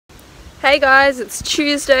Hey guys, it's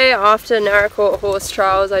Tuesday after Naracoorte horse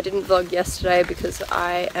trials. I didn't vlog yesterday because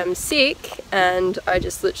I am sick and I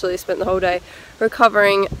just literally spent the whole day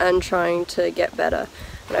recovering and trying to get better.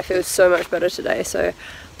 And I feel so much better today, so I'm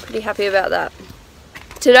pretty happy about that.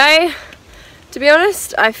 Today, to be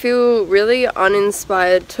honest, I feel really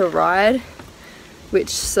uninspired to ride, which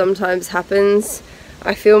sometimes happens.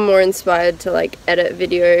 I feel more inspired to like edit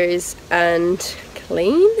videos and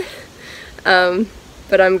clean.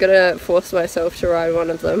 But I'm gonna force myself to ride one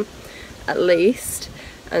of them at least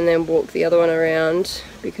and then walk the other one around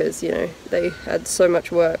because, you know, they had so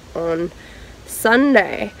much work on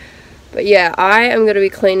Sunday. But yeah, I am gonna be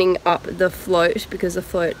cleaning up the float because the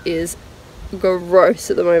float is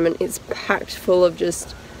gross at the moment. It's packed full of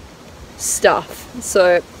just stuff.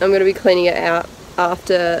 So I'm gonna be cleaning it out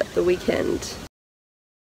after the weekend.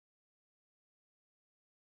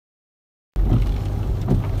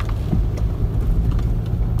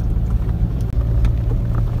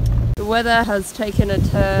 The weather has taken a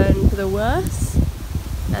turn for the worse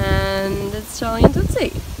and it's Charlie and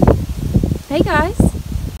Tootsie. Hey guys!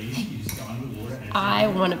 I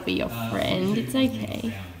want to be your friend, it's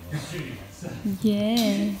okay.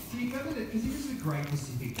 Yeah.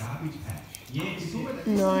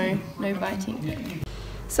 No biting.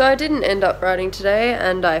 So I didn't end up riding today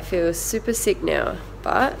and I feel super sick now,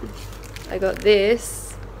 but I got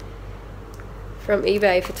this from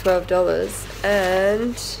eBay for $12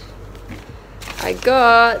 and I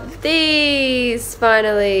got these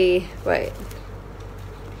finally. Wait.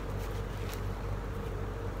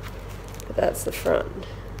 But that's the front.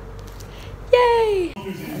 Yay! Hello.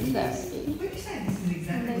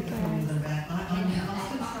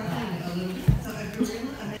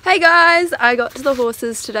 Hey guys! I got to the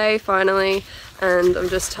horses today finally and I'm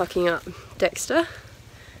just tucking up Dexter.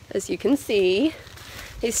 As you can see,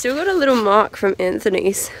 he's still got a little mark from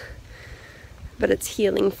Anthony's, but it's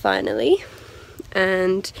healing finally.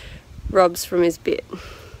 And rubs from his bit.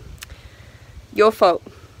 Your fault,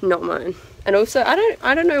 not mine. And also,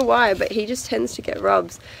 I don't know why, but he just tends to get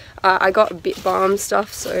rubs. I got bit balm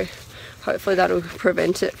stuff, so hopefully that'll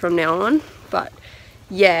prevent it from now on. But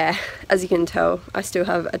yeah, as you can tell, I still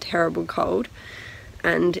have a terrible cold,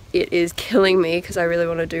 and it is killing me because I really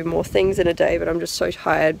want to do more things in a day, but I'm just so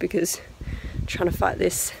tired because I'm trying to fight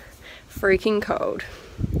this freaking cold.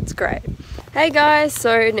 It's great. Hey guys,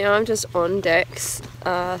 so now I'm just on Dex.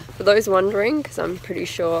 For those wondering, because I'm pretty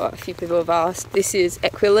sure a few people have asked, this is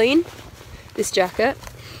Equiline, this jacket,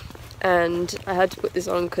 and I had to put this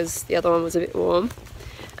on because the other one was a bit warm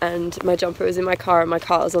and my jumper was in my car and my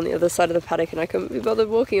car was on the other side of the paddock and I couldn't be bothered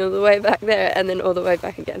walking all the way back there and then all the way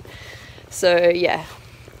back again. So yeah,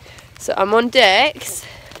 so I'm on Dex,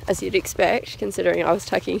 as you'd expect, considering I was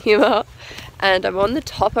tucking him up, and I'm on the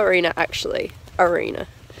top arena actually.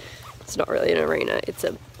 It's not really an arena, it's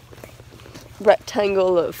a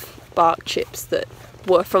rectangle of bark chips that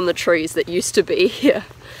were from the trees that used to be here.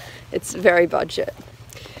 It's very budget.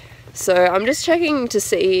 So I'm just checking to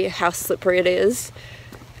see how slippery it is.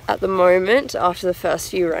 At the moment, after the first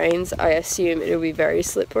few rains, I assume it'll be very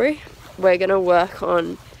slippery. We're going to work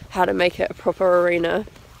on how to make it a proper arena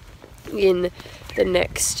in the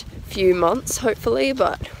next few months, hopefully,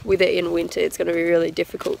 but with it in winter, it's going to be really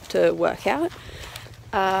difficult to work out.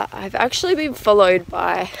 I've actually been followed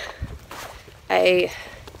by a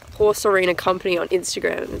horse arena company on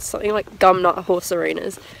Instagram. It's something like Gumnut Horse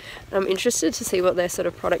Arenas. And I'm interested to see what their sort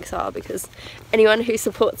of products are because anyone who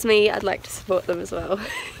supports me, I'd like to support them as well.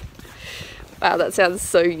 Wow, that sounds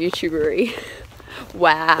so YouTuber-y.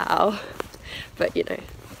 Wow. But you know,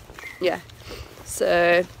 yeah.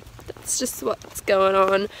 So that's just what's going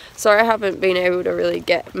on. Sorry I haven't been able to really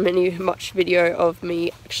get much video of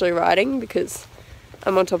me actually riding because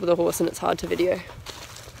I'm on top of the horse and it's hard to video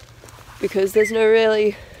because there's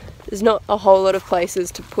not a whole lot of places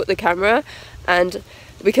to put the camera, and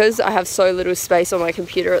because I have so little space on my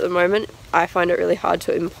computer at the moment, I find it really hard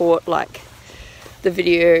to import like the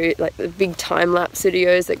video, like the big time-lapse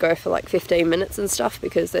videos that go for like 15 minutes and stuff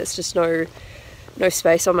because there's just no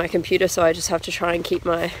space on my computer, so I just have to try and keep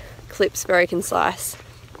my clips very concise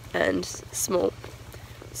and small.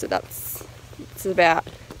 So that's about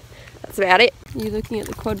it. Are you looking at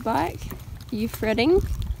the quad bike? Are you fretting?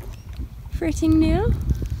 Fretting now?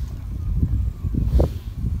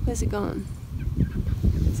 Where's it gone?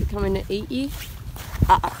 Is it coming to eat you?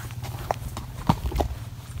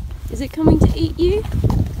 Is it coming to eat you?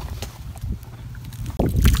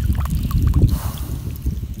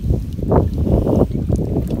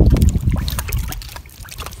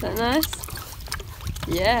 Is that nice?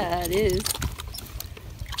 Yeah, it is.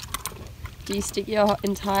 Do you stick your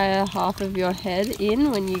entire half of your head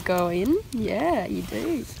in when you go in? Yeah, you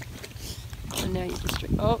do. And now you just...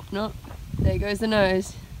 Oh, no. There goes the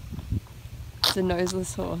nose. It's a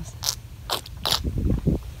noseless horse.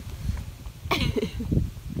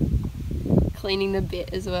 Cleaning the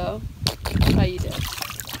bit as well. How you doing?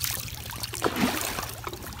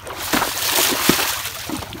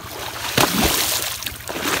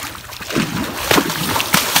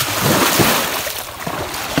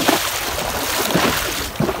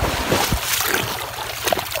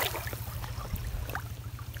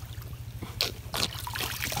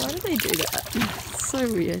 Why do they do that? It's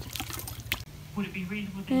so weird. Would it be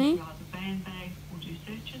reasonable then to either ban bags or do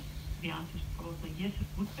searches? The answer is probably yes, it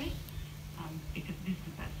would be. Because this is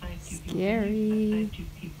about safety of Scary.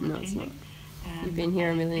 people No, it's not. attending. You've been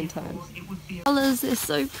here a million times. It would be Colours, they're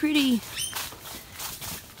so pretty.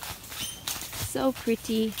 So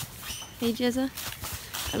pretty. Hey Jezza.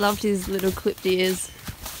 I loved his little clipped ears.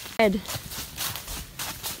 Red.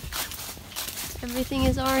 Everything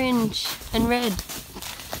is orange and red.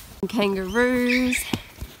 And kangaroos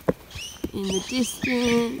in the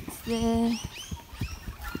distance there.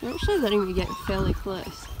 They're actually letting me get fairly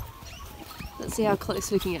close. Let's see how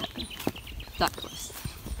close we can get. That close.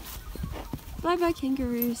 Bye bye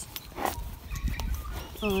kangaroos.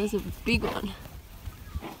 Oh, there's a big one.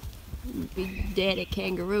 Big daddy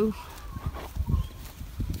kangaroo.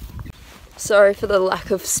 Sorry for the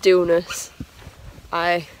lack of stillness.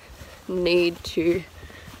 I need to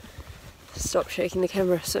stop shaking the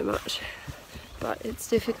camera so much. But it's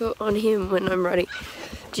difficult on him when I'm riding.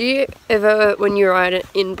 Do you ever, when you ride it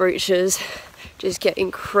in breeches, just get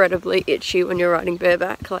incredibly itchy when you're riding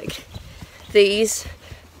bareback? Like these,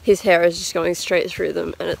 his hair is just going straight through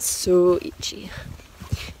them and it's so itchy.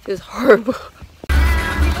 It feels horrible.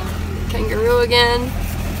 Kangaroo again.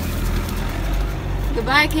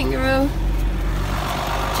 Goodbye kangaroo.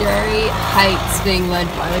 Jerry hates being led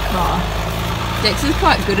by the car. Dex is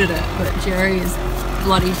quite good at it, but Jerry is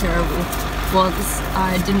bloody terrible. Once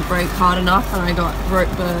I didn't brake hard enough and I got rope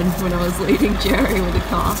burn when I was leading Jerry with the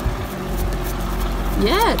car.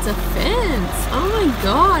 Yeah, it's a fence. Oh my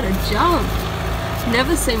god, a jump.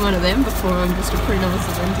 Never seen one of them before. I'm just a pretty novice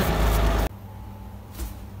eventer.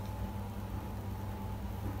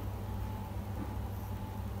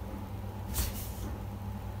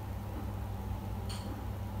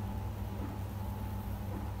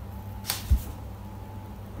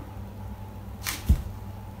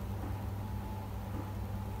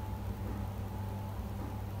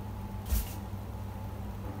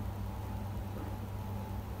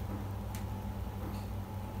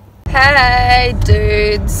 Hey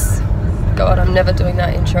dudes. God, I'm never doing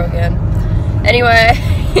that intro again. Anyway,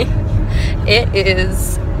 it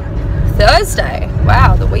is Thursday.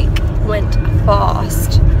 Wow, the week went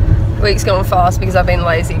fast. The week's gone fast because I've been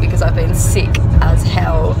lazy, because I've been sick as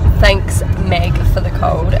hell. Thanks Meg for the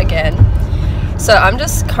cold again. So I'm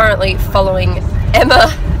just currently following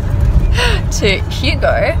Emma to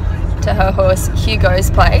Hugo, to her horse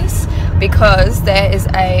Hugo's place, because there is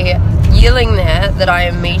a yearling there that I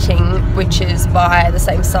am meeting, which is by the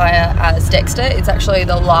same sire as Dexter. It's actually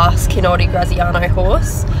the last Kinardi Graziano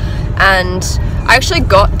horse, and I actually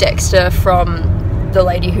got Dexter from the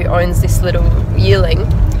lady who owns this little yearling,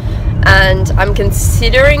 and I'm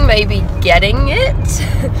considering maybe getting it,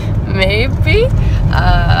 maybe,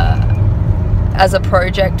 as a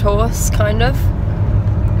project horse, kind of.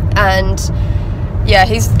 And yeah,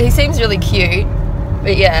 he seems really cute.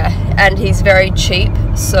 But yeah, and he's very cheap,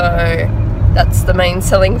 so that's the main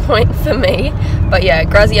selling point for me. But yeah,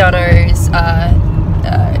 Graziano's,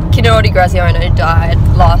 Kinardi Graziano died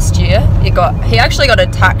last year. He actually got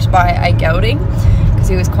attacked by a gelding, because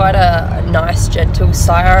he was quite a nice, gentle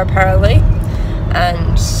sire apparently.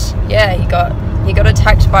 And yeah, he got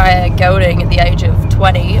attacked by a gelding at the age of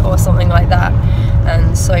 20 or something like that.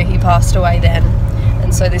 And so he passed away then.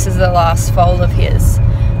 And so this is the last foal of his.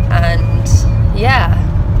 And yeah,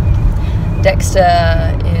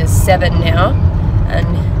 Dexter is 7 now, and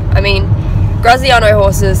I mean, Graziano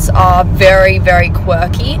horses are very, very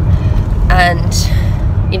quirky and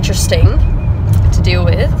interesting to deal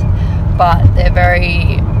with, but they're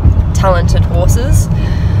very talented horses.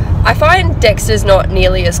 I find Dexter's not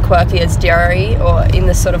nearly as quirky as Jerry, or in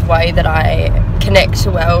the sort of way that I connect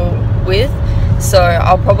well with, so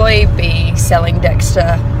I'll probably be selling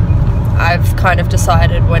Dexter. I've kind of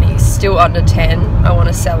decided when he's still under 10, I want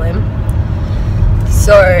to sell him.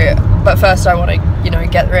 So, but first I want to, you know,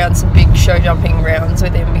 get around some big show jumping rounds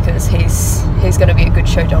with him, because he's going to be a good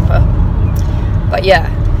show jumper. But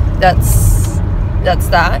yeah, that's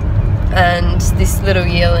that. And this little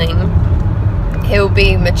yearling he'll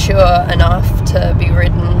be mature enough to be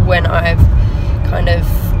ridden when I've kind of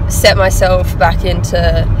set myself back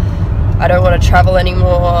into, I don't want to travel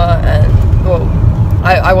anymore, and well,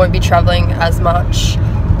 I won't be traveling as much,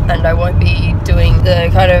 and I won't be doing the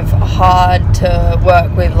kind of hard to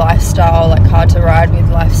work with lifestyle, like hard to ride with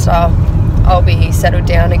lifestyle. I'll be settled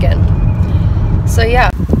down again. So yeah.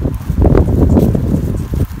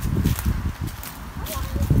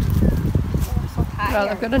 Well,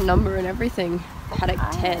 I've got a number and everything. Paddock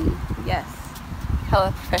 10. Yes.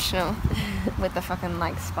 Hella professional with the fucking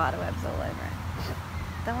like spider webs all over it.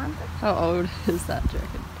 The one that... How old is that, do you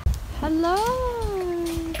reckon?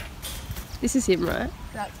 Hello! This is him, right?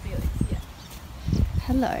 That's Felix, yeah.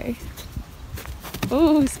 Hello.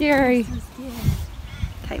 Oh, scary. I'm so scared.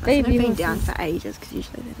 Kate Baby must have been horses. down for ages because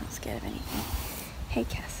usually they're not scared of anything. Hey,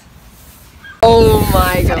 Cass. Oh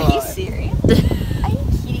my god. Are you serious? Are you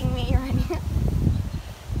kidding me right now?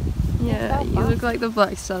 Yeah, you look like the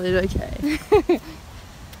Black Stallion, okay.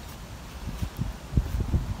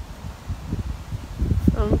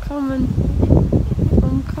 I'm coming.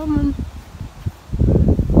 I'm coming.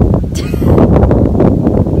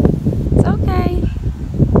 It's okay.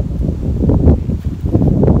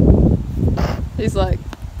 He's like,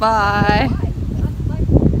 bye.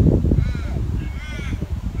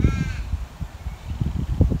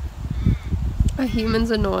 A human's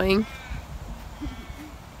annoying.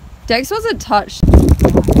 Dex wasn't touched.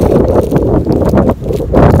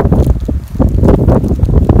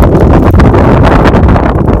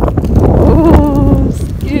 Oh,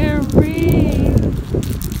 scary.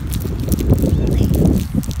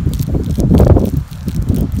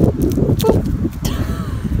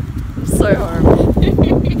 So horrible. It's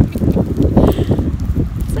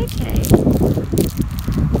okay.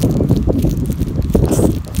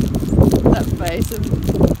 That face of,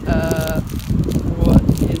 what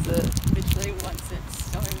is it? Literally wants it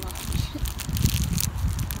so much.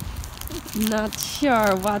 Not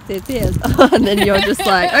sure what it is. And then you're just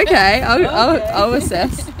like, okay, I'll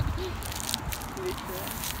assess.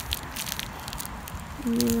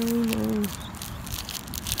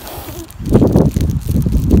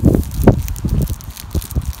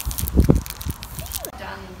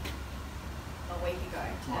 Done a week ago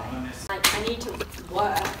today. Like, I need to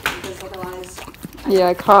work because otherwise Yeah,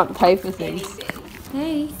 I can't pay for things. anything.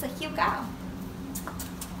 Hey. So here we go.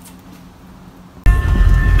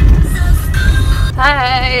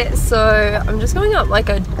 Hey, so I'm just going up like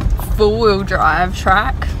a four-wheel drive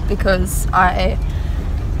track because I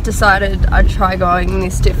decided I'd try going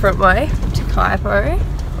this different way to Kaipo,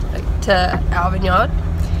 like to our vineyard,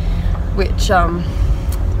 which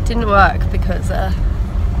didn't work because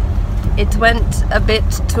it went a bit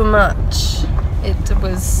too much. It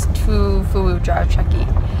was too four-wheel drive tracky,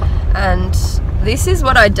 and this is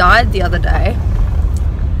what I dyed the other day.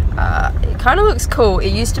 It kind of looks cool. It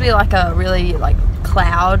used to be like a really like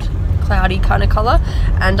cloudy kind of color,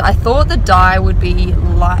 and I thought the dye would be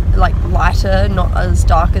lighter, not as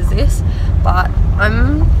dark as this, but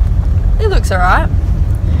it looks alright.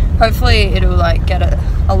 Hopefully it'll like get it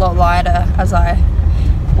a lot lighter as I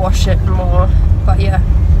wash it more. But yeah,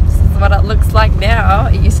 this is what it looks like now.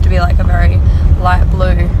 It used to be like a very light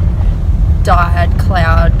blue dyed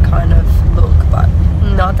cloud kind of look, but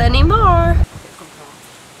not anymore.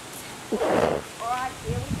 Alright,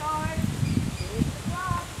 here we go.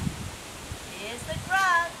 Here's the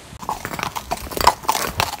grub. Here's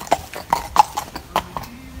the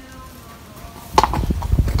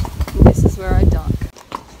grub. This is where I duck.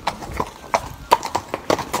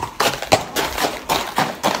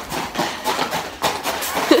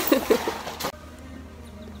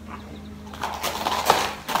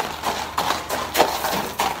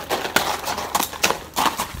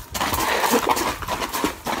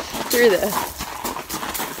 Through there.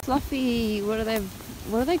 Fluffy, what are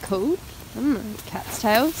they called? I don't know, cat's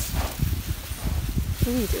tails? What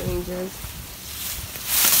are you doing, Jez?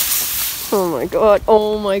 Oh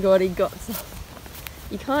my god, he got some.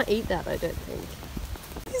 You can't eat that, I don't think.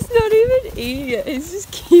 He's not even eating it, he's just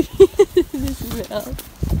keeping it in his mouth.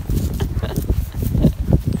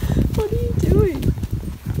 What are you doing?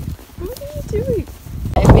 What are you doing?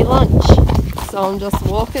 Gave me lunch, so I'm just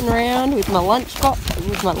walking around with my lunch box,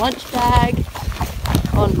 with my lunch bag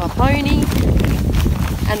on my pony,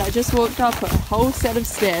 and I just walked up a whole set of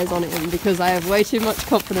stairs on him because I have way too much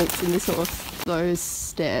confidence in this horse. Those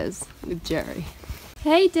stairs with Jerry.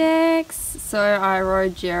 Hey Dex! So I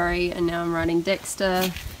rode Jerry and now I'm riding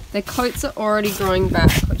Dexter. Their coats are already growing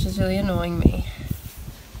back, which is really annoying me.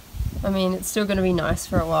 I mean, it's still going to be nice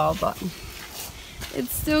for a while, but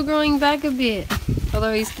it's still growing back a bit.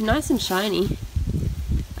 Although he's nice and shiny.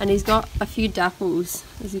 And he's got a few dapples,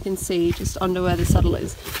 as you can see, just under where the saddle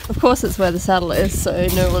is. Of course it's where the saddle is, so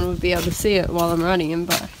no one would be able to see it while I'm riding him,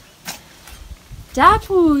 but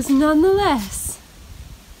dapples nonetheless.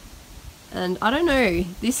 And I don't know,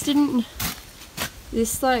 this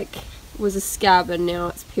like was a scab and now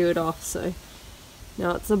it's peeled off, so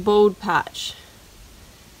now it's a bald patch.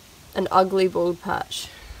 An ugly bald patch.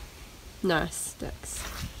 Nice, Dex.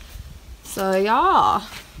 So yeah,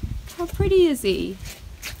 how pretty is he?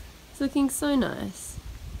 He's looking so nice.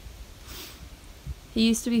 He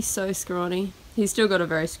used to be so scrawny. He's still got a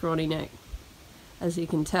very scrawny neck, as you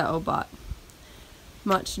can tell, but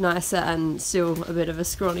much nicer, and still a bit of a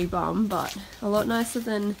scrawny bum, but a lot nicer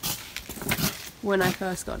than when I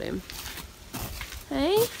first got him.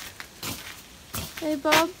 Hey? Hey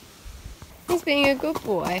Bob? He's being a good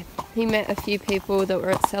boy. He met a few people that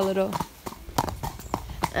were at Celador.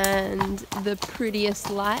 And the prettiest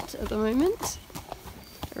light at the moment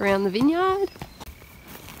around the vineyard.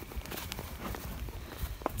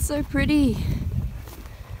 It's so pretty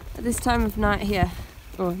at this time of night here,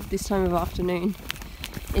 or this time of afternoon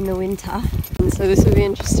in the winter. And so this will be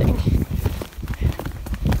interesting.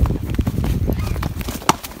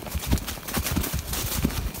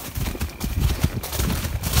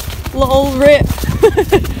 Lol, rip.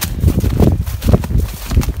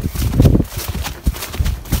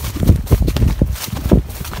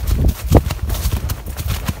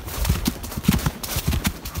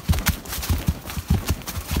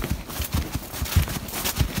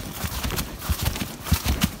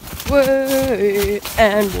 Whoa,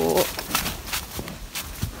 and walk.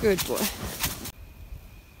 Good boy.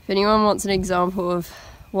 If anyone wants an example of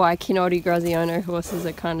why Kinaldi Graziano horses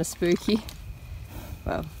are kind of spooky,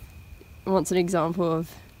 well, wants an example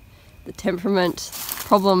of the temperament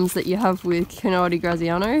problems that you have with Kinaldi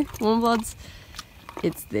Graziano warm bloods,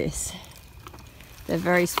 it's this. They're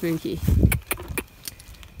very spooky.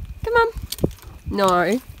 Come on.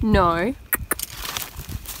 No, no.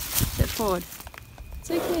 Step forward.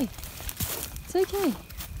 It's okay. It's okay.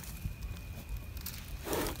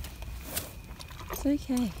 It's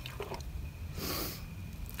okay.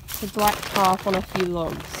 It's a black calf on a few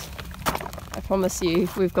logs. I promise you,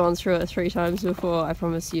 we've gone through it 3 times before. I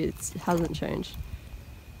promise you it hasn't changed.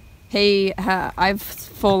 I've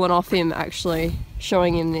fallen off him actually,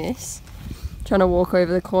 showing him this. Trying to walk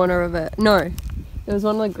over the corner of it. No, there was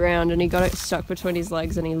one on the ground and he got it stuck between his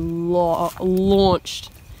legs and he launched.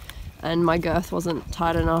 And my girth wasn't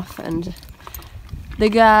tight enough and the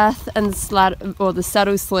girth and the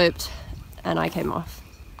saddle slipped and I came off.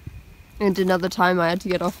 And another time I had to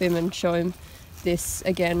get off him and show him this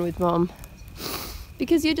again with Mum.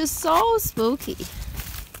 Because you're just so spooky.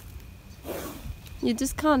 You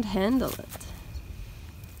just can't handle it.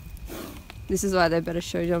 This is why they're better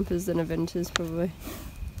show jumpers than eventers probably.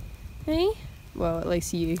 Hey? Well, at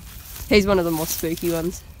least you. He's one of the more spooky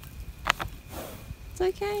ones. It's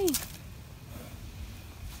okay.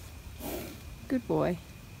 Good boy.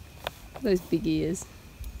 Those big ears.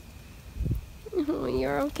 Oh,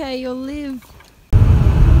 you're okay, you'll live.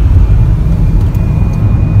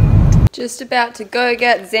 Just about to go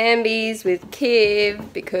get Zambies with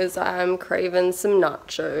Kiv because I'm craving some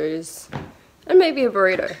nachos. And maybe a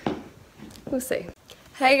burrito. We'll see.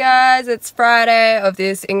 Hey guys, it's Friday of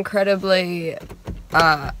this incredibly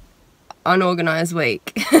unorganized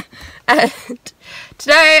week. And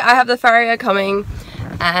today I have the farrier coming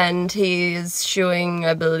and he is shoeing,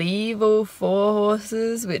 I believe, all 4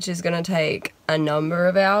 horses, which is going to take a number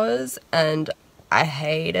of hours, and I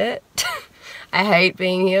hate it. I hate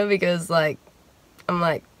being here because, like, I'm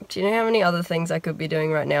like, do you know how many other things I could be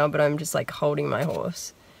doing right now, but I'm just, like, holding my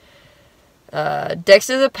horse.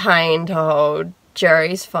 Dexter's a pain to hold,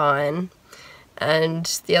 Jerry's fine, and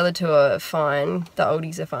the other 2 are fine, the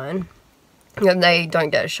oldies are fine. And they don't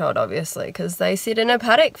get shot, obviously, because they sit in a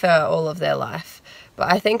paddock for all of their life.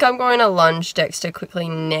 But I think I'm going to lunge Dexter quickly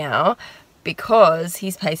now because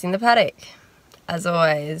he's pacing the paddock, as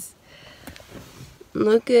always.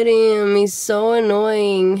 Look at him, he's so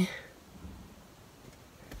annoying.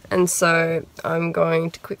 And so I'm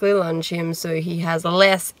going to quickly lunge him so he has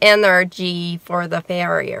less energy for the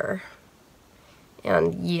farrier.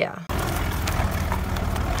 And yeah.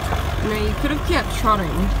 You know, you could have kept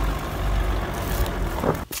trotting.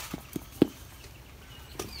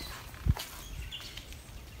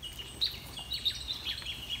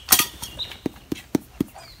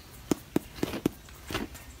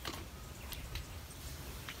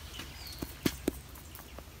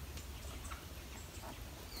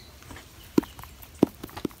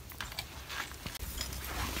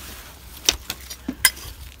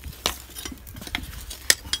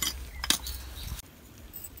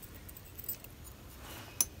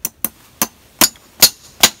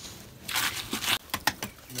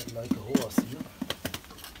 bit like a horse, you know?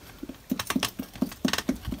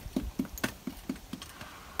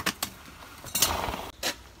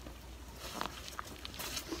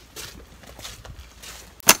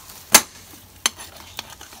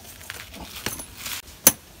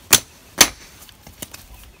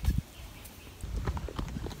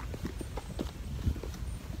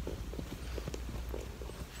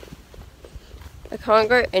 I can't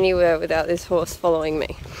go anywhere without this horse following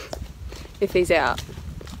me if he's out.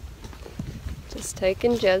 Just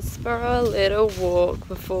taking Jez for a little walk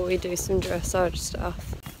before we do some dressage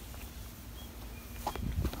stuff.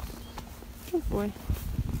 Good boy.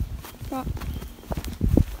 But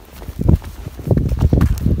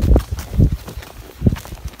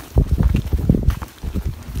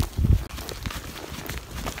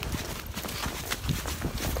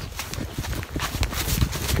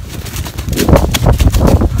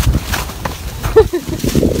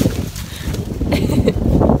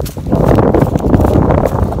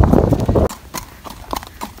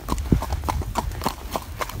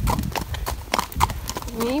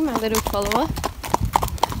me, my little follower.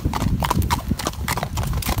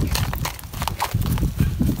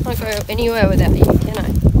 Can't go anywhere without you, can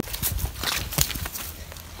I?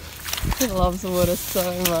 He loves the water so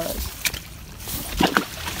much.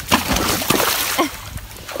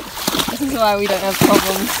 This is why we don't have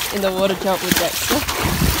problems in the water jump with Dexter.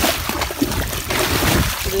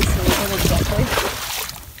 For this reason exactly.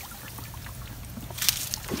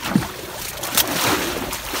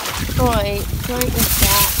 Oh wait, don't eat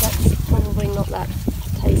that. That's probably not that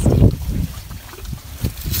tasty.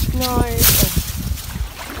 No.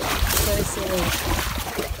 So silly.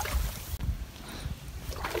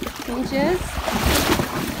 Hey Jez?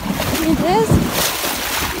 Hey Jez?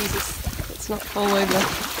 Jesus, let's not fall over.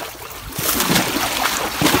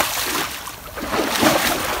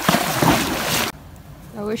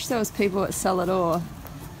 I wish there was people at Celador.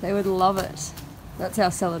 They would love it. That's our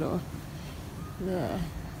Celador. There.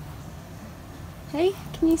 Hey,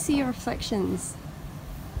 can you see your reflections?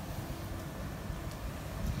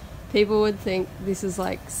 People would think this is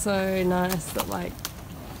like so nice that like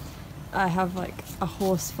I have like a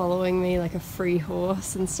horse following me, like a free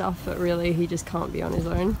horse and stuff, but really he just can't be on his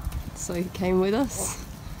own. So he came with us.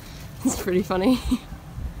 It's pretty funny.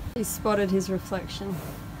 He spotted his reflection.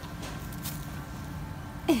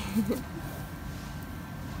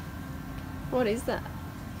 What is that?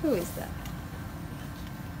 Who is that?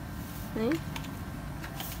 Hey?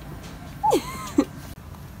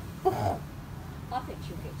 I think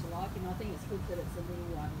she'll get to like him. I think it's good that it's a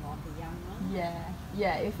little one, like a young one. Yeah,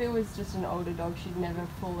 yeah, if it was just an older dog, she'd never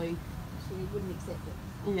fully... She wouldn't accept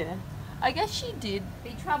it. Yeah. I guess she did.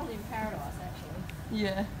 Be trouble in paradise, actually.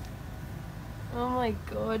 Yeah. Oh my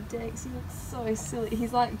god, Dex, he looks so silly.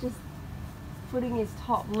 He's like just putting his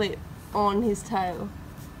top lip on his tail.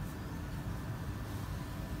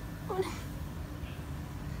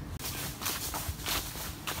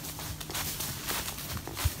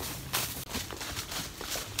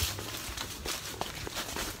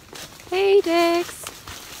 Hey Dex!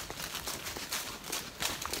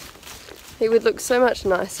 He would look so much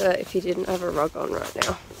nicer if he didn't have a rug on right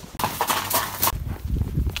now.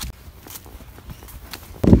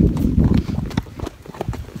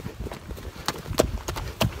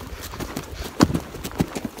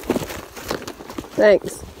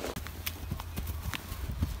 Thanks.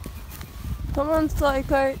 Come on, Slow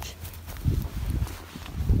Coach.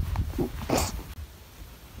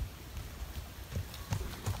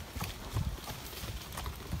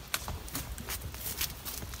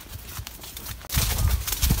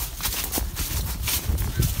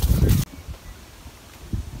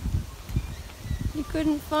 You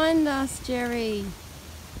couldn't find us, Jerry.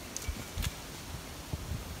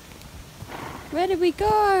 Where did we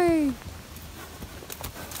go?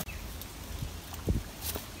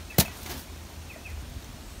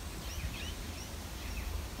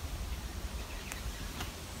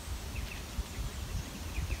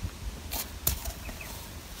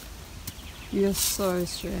 You're so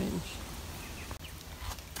strange.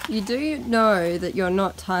 You do know that you're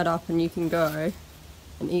not tied up and you can go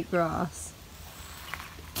and eat grass.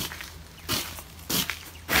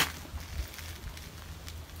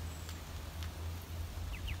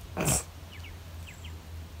 I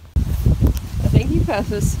think he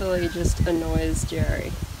purposefully just annoys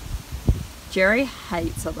Jerry. Jerry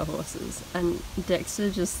hates other horses and Dexter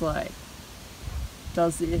just like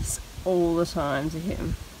does this all the time to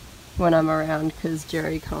him when I'm around because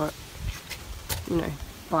Jerry can't, you know,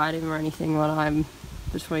 bite him or anything when I'm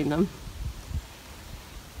between them.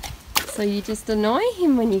 So you just annoy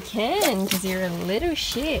him when you can because you're a little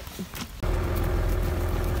shit.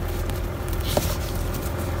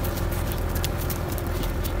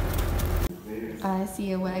 I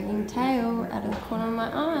see a wagging tail out of the corner of my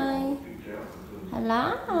eye.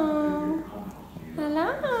 Hello?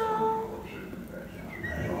 Hello?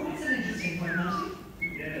 It's an interesting one, Marty.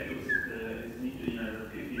 Yeah, it was, it's neat, you know,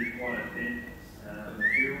 it is quite a dense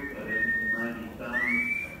material, but it may be done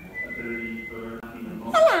a dirty bird.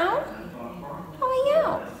 Hello? How are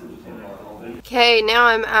you? Okay, now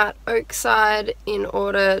I'm at Oakside in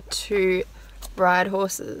order to ride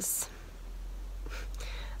horses.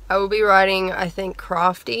 I will be riding, I think,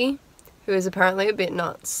 Crafty, who is apparently a bit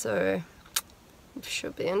nuts, so it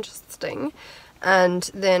should be interesting.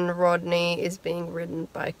 And then Rodney is being ridden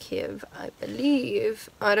by Kiv, I believe.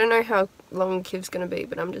 I don't know how long Kiv's gonna be,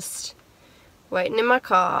 but I'm just waiting in my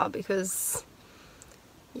car because,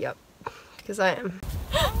 yep, because I am.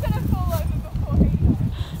 I'm gonna fall over before he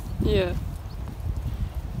goes. Yeah.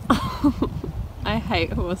 I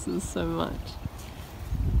hate horses so much.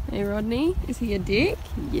 Hey Rodney, is he a dick?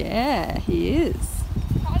 Yeah, he is.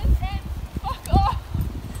 Cut his head. Fuck off.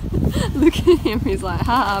 Look at him, he's like,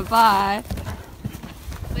 ha, bye.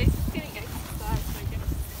 At least he's getting exercise, so I guess.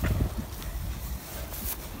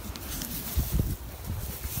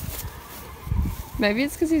 Maybe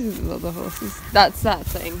it's because he's with other horses. That's that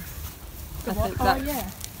thing. I think that. Yeah.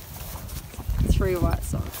 3 white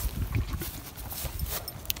socks.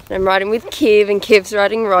 I'm riding with Kiv and Kiv's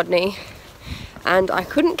riding Rodney. And I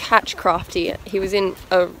couldn't catch Crafty. He was in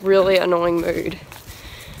a really annoying mood.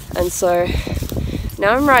 And so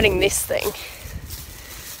now I'm riding this thing.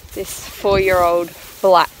 This 4-year-old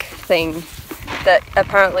black thing that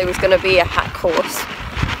apparently was going to be a hack horse.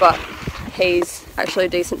 But he's actually a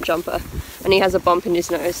decent jumper. And he has a bump in his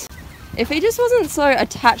nose. If he just wasn't so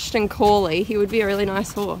attached and cawly, he would be a really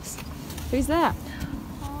nice horse. Who's that?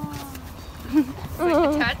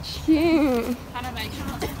 Oh, attach. Cute. Kind of make sure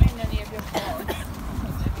not to bend any of your claws.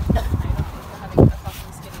 Because they're made up for having a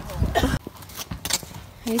fucking skinny horse.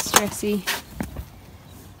 Hey, Stressy.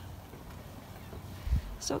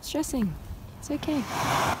 Stop stressing. It's okay.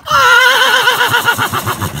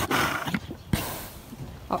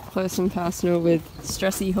 Up close and personal with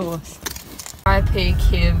Stressy horse. RIP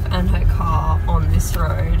Kiv and her car on this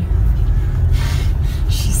road.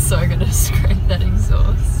 She's so gonna scrape that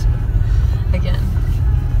exhaust. Again.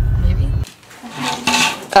 Maybe?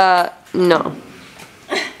 No.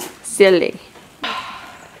 Silly.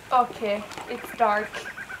 Okay, it's dark.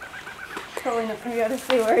 Probably not gonna be able to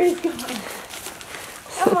see where he's going.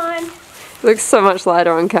 Come on. Looks so much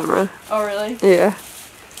lighter on camera. Oh, really? Yeah.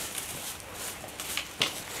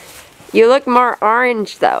 You look more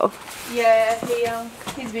orange though. Yeah,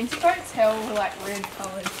 his winter coat's hell like red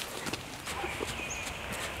coloured.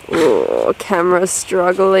 Oh, camera's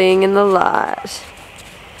struggling in the light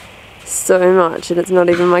so much, and it's not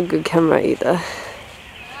even my good camera either.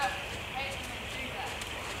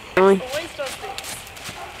 Always does this.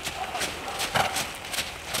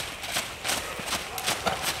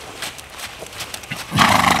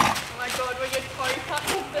 Oh my god, when your toe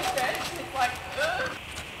touches the fence, it's like, ugh.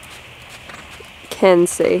 Can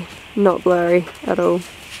see, not blurry at all,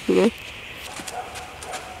 you know.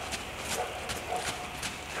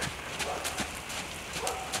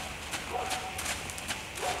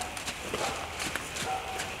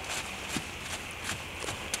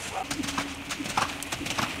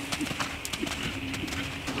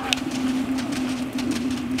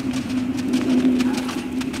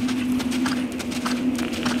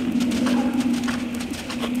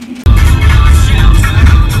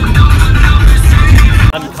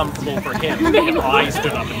 Uncomfortable for him if I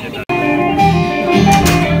stood up and did that.